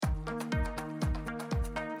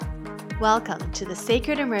Welcome to the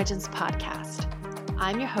Sacred Emergence Podcast.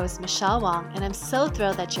 I'm your host, Michelle Wong, and I'm so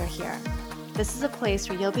thrilled that you're here. This is a place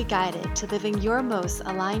where you'll be guided to living your most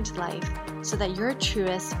aligned life so that your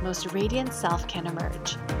truest, most radiant self can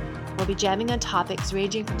emerge. We'll be jamming on topics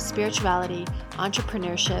ranging from spirituality,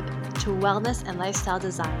 entrepreneurship, to wellness and lifestyle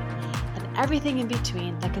design, and everything in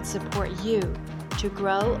between that can support you to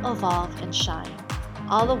grow, evolve, and shine,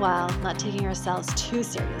 all the while not taking ourselves too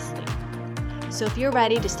seriously. So if you're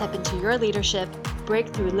ready to step into your leadership, break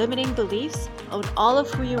through limiting beliefs, own all of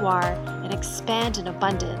who you are, and expand in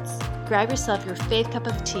abundance, grab yourself your faith cup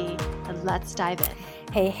of tea and let's dive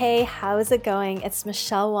in. Hey, how's it going? It's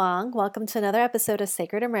Michelle Wong. Welcome to another episode of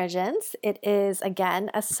Sacred Emergence. It is, again,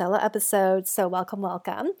 a solo episode, so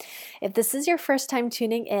welcome. If this is your first time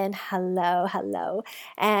tuning in, hello.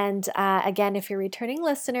 And again, if you're a returning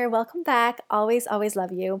listener, welcome back. Always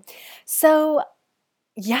love you. So,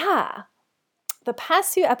 yeah. The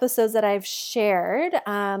past few episodes that I've shared,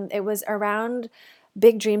 it was around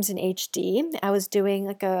Big Dreams in HD. I was doing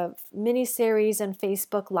like a mini series on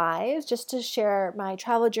Facebook Live just to share my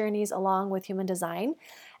travel journeys along with human design.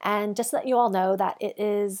 And just to let you all know that it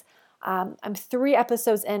is, I'm 3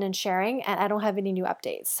 episodes in and sharing, and I don't have any new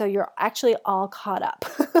updates. So you're actually all caught up.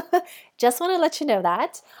 Just want to let you know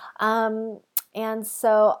that. And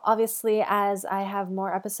so obviously, as I have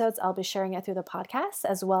more episodes, I'll be sharing it through the podcast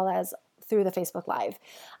as well as through the Facebook Live.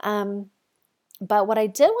 But what I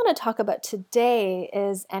did want to talk about today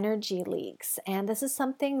is energy leaks. And this is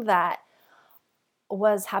something that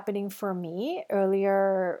was happening for me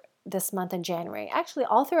earlier this month in January, actually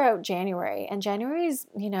all throughout January. And January is,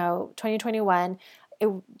 2021.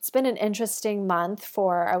 It's been an interesting month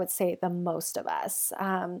for, I would say, the most of us.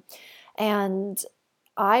 And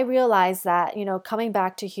I realized that, coming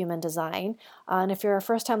back to human design, and if you're a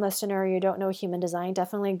first-time listener or you don't know human design,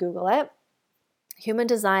 definitely Google it. Human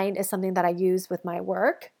design is something that I use with my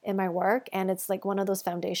work, and it's like one of those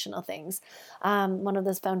foundational things, one of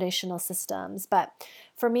those foundational systems. But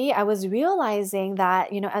for me, I was realizing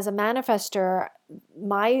that, as a manifester,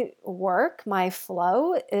 my work, my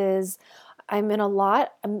flow is,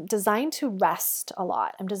 I'm designed to rest a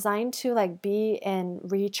lot. I'm designed to be in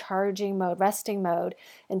recharging mode, resting mode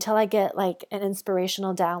until I get like an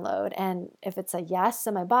inspirational download. And if it's a yes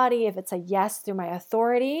in my body, if it's a yes through my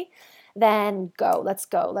authority, then let's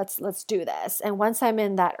go, let's do this. And once I'm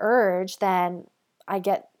in that urge, then I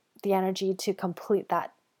get the energy to complete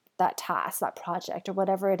that task, that project, or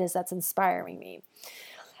whatever it is that's inspiring me.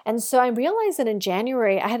 And so I realized that in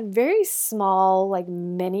January, I had very small,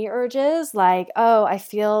 mini urges, I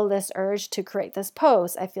feel this urge to create this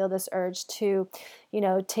post. I feel this urge to,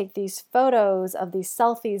 take these photos of these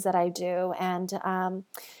selfies that I do. And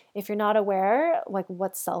if you're not aware,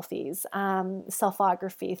 what's selfies?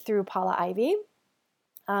 Selfography through Paula Ivy.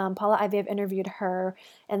 Paula Ivy, I've interviewed her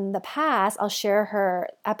in the past. I'll share her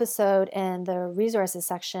episode in the resources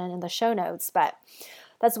section in the show notes, but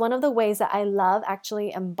that's one of the ways that I love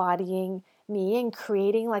actually embodying me and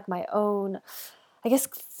creating my own,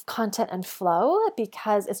 content and flow,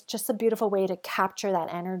 because it's just a beautiful way to capture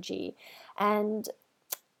that energy. And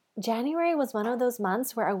January was one of those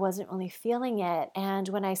months where I wasn't really feeling it. And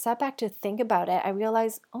when I sat back to think about it, I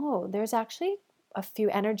realized, there's actually a few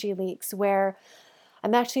energy leaks where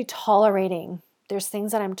I'm actually tolerating. There's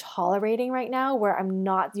things that I'm tolerating right now where I'm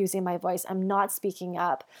not using my voice. I'm not speaking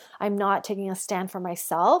up. I'm not taking a stand for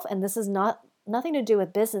myself. And this is nothing to do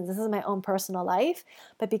with business. This is my own personal life.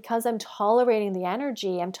 But because I'm tolerating the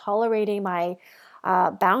energy, I'm tolerating my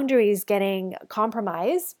boundaries getting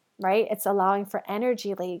compromised, right? It's allowing for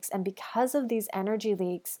energy leaks. And because of these energy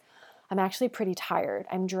leaks, I'm actually pretty tired.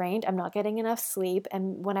 I'm drained. I'm not getting enough sleep.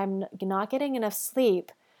 And when I'm not getting enough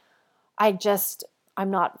sleep, I'm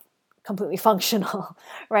not completely functional,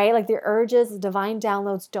 right? The urges, the divine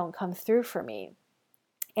downloads don't come through for me.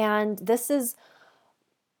 And this is,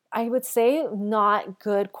 I would say, not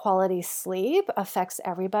good quality sleep. Affects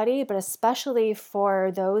everybody, but especially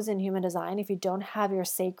for those in human design, if you don't have your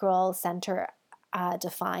sacral center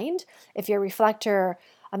defined, if you're a reflector,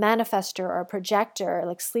 a manifester, or a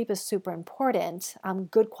projector, sleep is super important,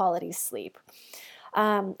 good quality sleep.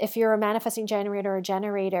 If you're a manifesting generator or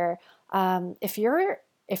generator,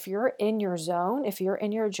 if you're in your zone, if you're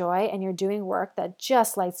in your joy and you're doing work that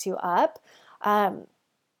just lights you up,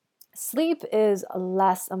 sleep is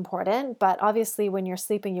less important. But obviously when you're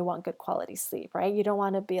sleeping, you want good quality sleep, right? You don't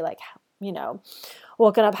want to be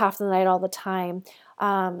woken up half the night all the time.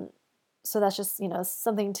 So that's just,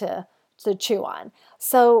 something to chew on.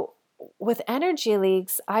 So with energy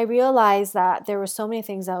leaks, I realized that there were so many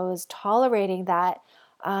things I was tolerating that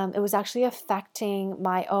it was actually affecting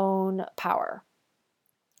my own power.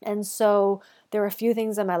 And so there were a few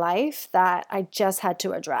things in my life that I just had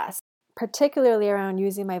to address, particularly around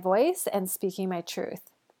using my voice and speaking my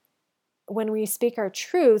truth. When we speak our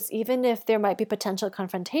truths, even if there might be potential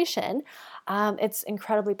confrontation, it's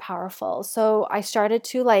incredibly powerful. So I started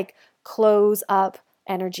to close up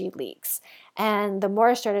energy leaks. And the more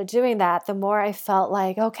I started doing that, the more I felt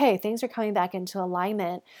like, okay, things are coming back into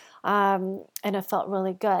alignment. And it felt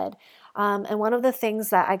really good. And one of the things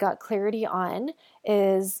that I got clarity on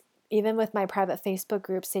is, even with my private Facebook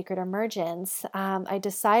group, Sacred Emergence, I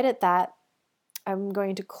decided that I'm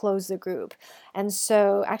going to close the group. And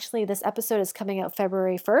so actually this episode is coming out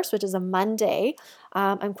February 1st, which is a Monday.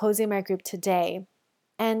 I'm closing my group today.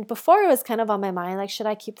 And before, it was kind of on my mind, like, should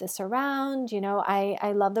I keep this around?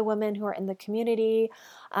 I love the women who are in the community.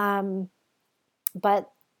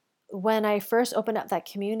 But when I first opened up that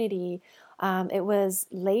community, it was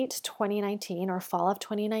late 2019 or fall of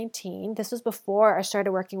 2019. This was before I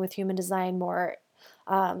started working with human design more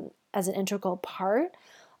as an integral part.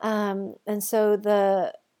 And so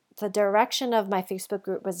the direction of my Facebook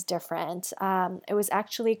group was different. It was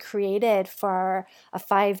actually created for a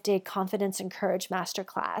 5-day confidence and courage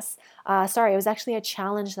masterclass. It was actually a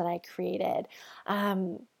challenge that I created.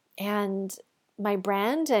 And my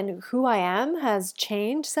brand and who I am has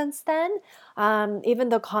changed since then. Even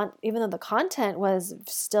though the content was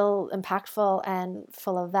still impactful and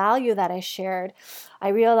full of value that I shared, I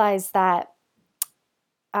realized that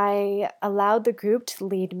I allowed the group to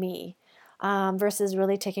lead me, versus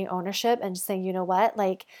really taking ownership and just saying, you know what,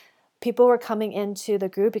 people were coming into the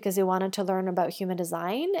group because they wanted to learn about human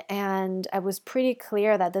design. And I was pretty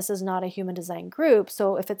clear that this is not a human design group.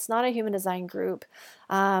 So if it's not a human design group,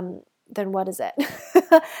 then what is it?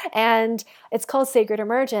 And it's called Sacred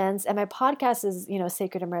Emergence. And my podcast is,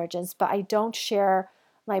 Sacred Emergence, but I don't share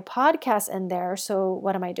my podcast in there. So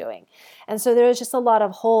what am I doing? And so there was just a lot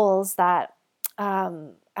of holes that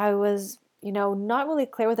I was, not really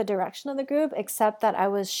clear with the direction of the group, except that I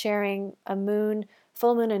was sharing a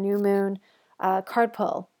full moon and new moon card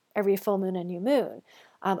pull every full moon and new moon.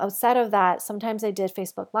 Outside of that, sometimes I did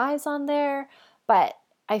Facebook Lives on there, but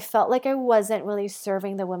I felt like I wasn't really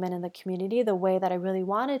serving the women in the community the way that I really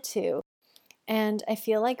wanted to. And I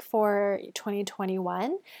feel like for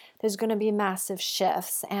 2021, there's going to be massive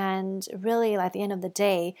shifts. And really, at the end of the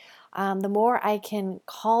day, the more I can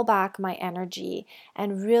call back my energy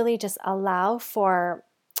and really just allow for,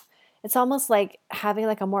 it's almost like having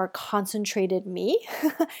a more concentrated me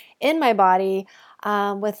in my body,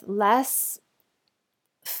 with less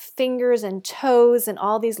fingers and toes and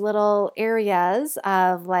all these little areas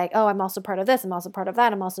of oh, I'm also part of this, I'm also part of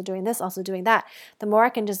that, I'm also doing this, also doing that. The more I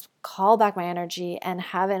can just call back my energy and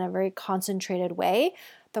have it in a very concentrated way,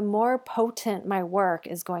 the more potent my work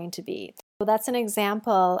is going to be. So that's an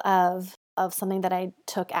example of something that I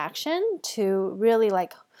took action to really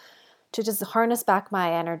to just harness back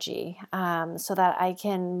my energy, so that I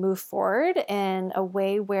can move forward in a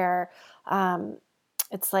way where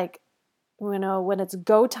it's when it's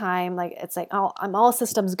go time, it's I'm all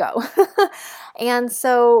systems go. And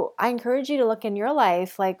so I encourage you to look in your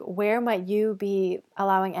life, where might you be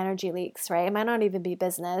allowing energy leaks, right? It might not even be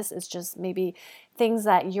business. It's just maybe things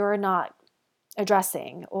that you're not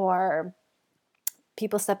addressing, or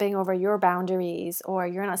people stepping over your boundaries, or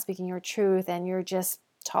you're not speaking your truth and you're just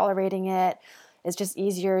tolerating it. It's just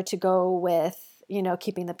easier to go with,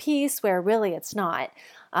 keeping the peace, where really it's not.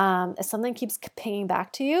 If something keeps pinging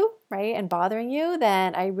back to you, right, and bothering you,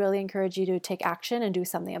 then I really encourage you to take action and do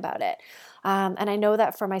something about it. And I know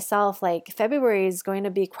that for myself, February is going to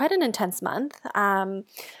be quite an intense month. I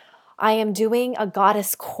am doing a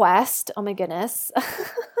goddess quest, oh my goodness,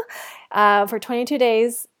 for 22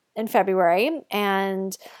 days in February.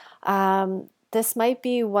 And this might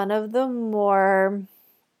be one of the more,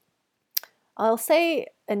 I'll say,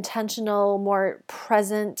 intentional, more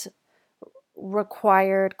present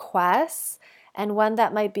required quests, and one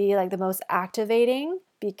that might be the most activating,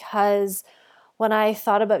 because when I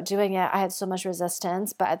thought about doing it, I had so much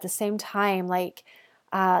resistance. But at the same time,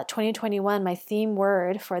 2021, my theme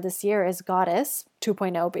word for this year is goddess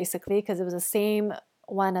 2.0, basically, because it was the same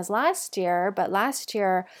one as last year. But last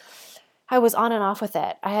year, I was on and off with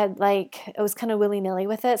it. I had it was kind of willy-nilly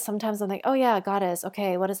with it. Sometimes I'm like, oh yeah, goddess.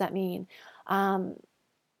 Okay, what does that mean?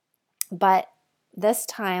 But this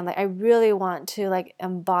time, I really want to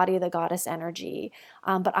embody the goddess energy,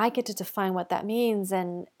 but I get to define what that means.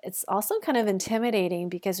 And it's also kind of intimidating,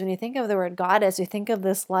 because when you think of the word goddess, you think of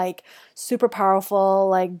this super powerful,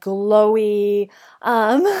 glowy,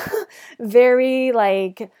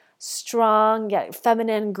 very strong yet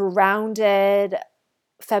feminine, grounded,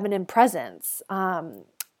 feminine presence.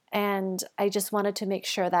 And I just wanted to make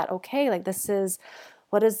sure that, okay, like this is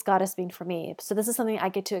what has Goddess been for me. So this is something I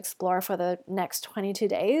get to explore for the next 22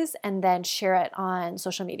 days and then share it on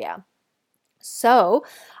social media. So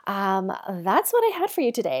that's what I had for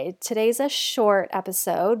you today. Today's a short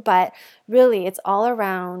episode, but really it's all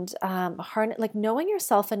around like knowing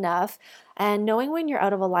yourself enough and knowing when you're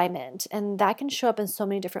out of alignment. And that can show up in so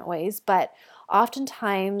many different ways, but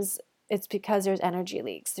oftentimes it's because there's energy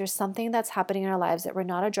leaks. There's something that's happening in our lives that we're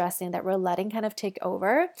not addressing, that we're letting kind of take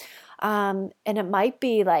over. And it might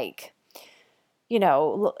be like,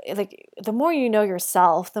 like the more you know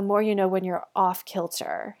yourself, the more you know when you're off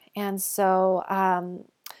kilter. And so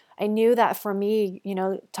I knew that for me,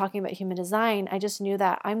 talking about human design, I just knew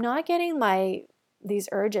that I'm not getting these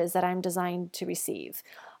urges that I'm designed to receive.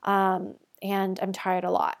 And I'm tired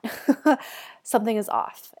a lot. Something is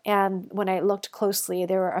off. And when I looked closely,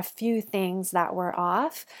 there were a few things that were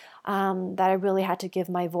off that I really had to give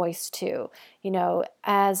my voice to.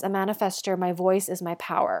 As a manifester, my voice is my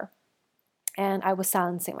power. And I was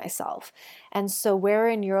silencing myself. And so where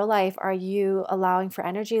in your life are you allowing for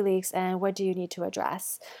energy leaks, and what do you need to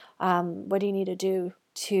address? What do you need to do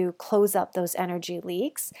to close up those energy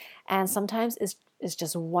leaks? And sometimes it's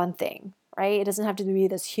just one thing, right? It doesn't have to be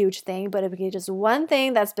this huge thing, but it could be just one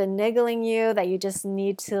thing that's been niggling you that you just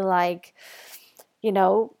need to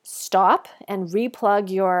stop and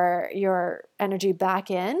replug your energy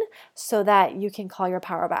back in so that you can call your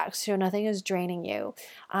power back. So nothing is draining you.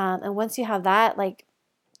 And once you have that,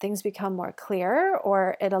 things become more clear,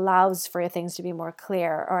 or it allows for things to be more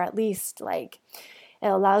clear, or at least it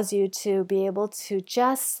allows you to be able to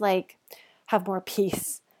just have more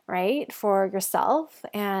peace, right, for yourself,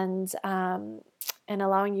 and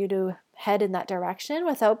allowing you to head in that direction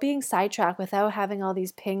without being sidetracked, without having all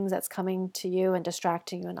these pings that's coming to you and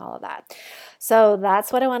distracting you and all of that. So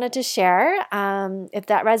that's what I wanted to share. If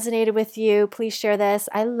that resonated with you, please share this.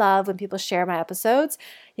 I love when people share my episodes.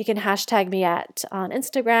 You can hashtag me on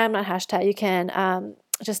Instagram, not hashtag. You can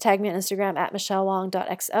just tag me on Instagram at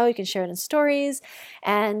michellewong.xo. You can share it in stories.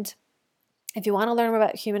 And if you want to learn more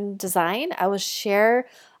about human design, I will share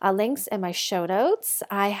links in my show notes.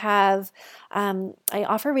 I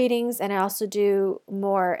offer readings, and I also do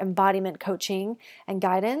more embodiment coaching and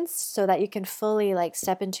guidance so that you can fully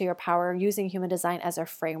step into your power using human design as a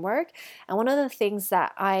framework. And one of the things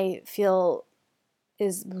that I feel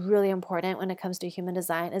is really important when it comes to human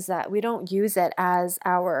design is that we don't use it as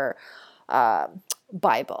our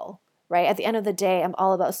Bible. Right? At the end of the day, I'm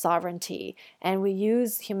all about sovereignty, and we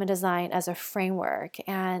use human design as a framework,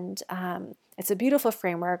 and it's a beautiful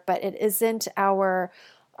framework, but it isn't our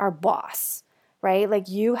boss, right?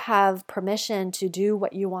 You have permission to do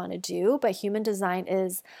what you want to do, but human design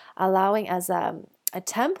is allowing as a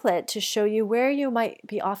template to show you where you might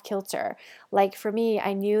be off kilter. For me,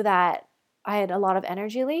 I knew that I had a lot of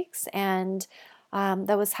energy leaks, and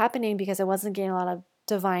that was happening because I wasn't getting a lot of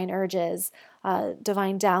divine urges,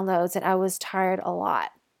 divine downloads, and I was tired a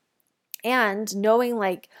lot. And knowing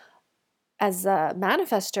as a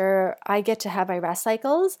manifester, I get to have my rest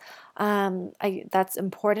cycles. That's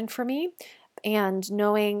important for me. And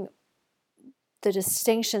knowing the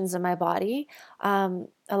distinctions in my body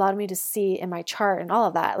allowed me to see in my chart and all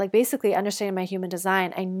of that. Basically understanding my human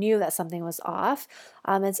design, I knew that something was off.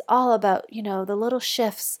 It's all about, the little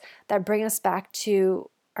shifts that bring us back to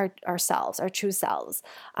ourselves, our true selves.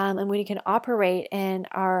 And when we can operate in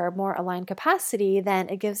our more aligned capacity, then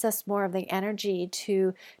it gives us more of the energy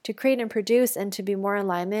to create and produce, and to be more in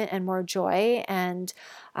alignment and more joy, and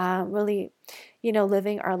really,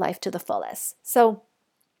 living our life to the fullest. So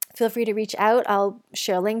feel free to reach out. I'll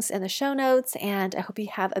share links in the show notes, and I hope you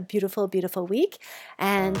have a beautiful, beautiful week.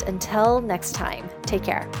 And until next time, take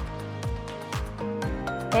care.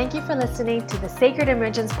 Thank you for listening to the Sacred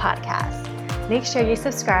Emergence podcast. Make sure you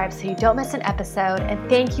subscribe so you don't miss an episode, and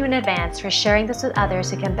thank you in advance for sharing this with others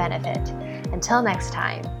who can benefit. Until next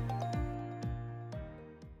time.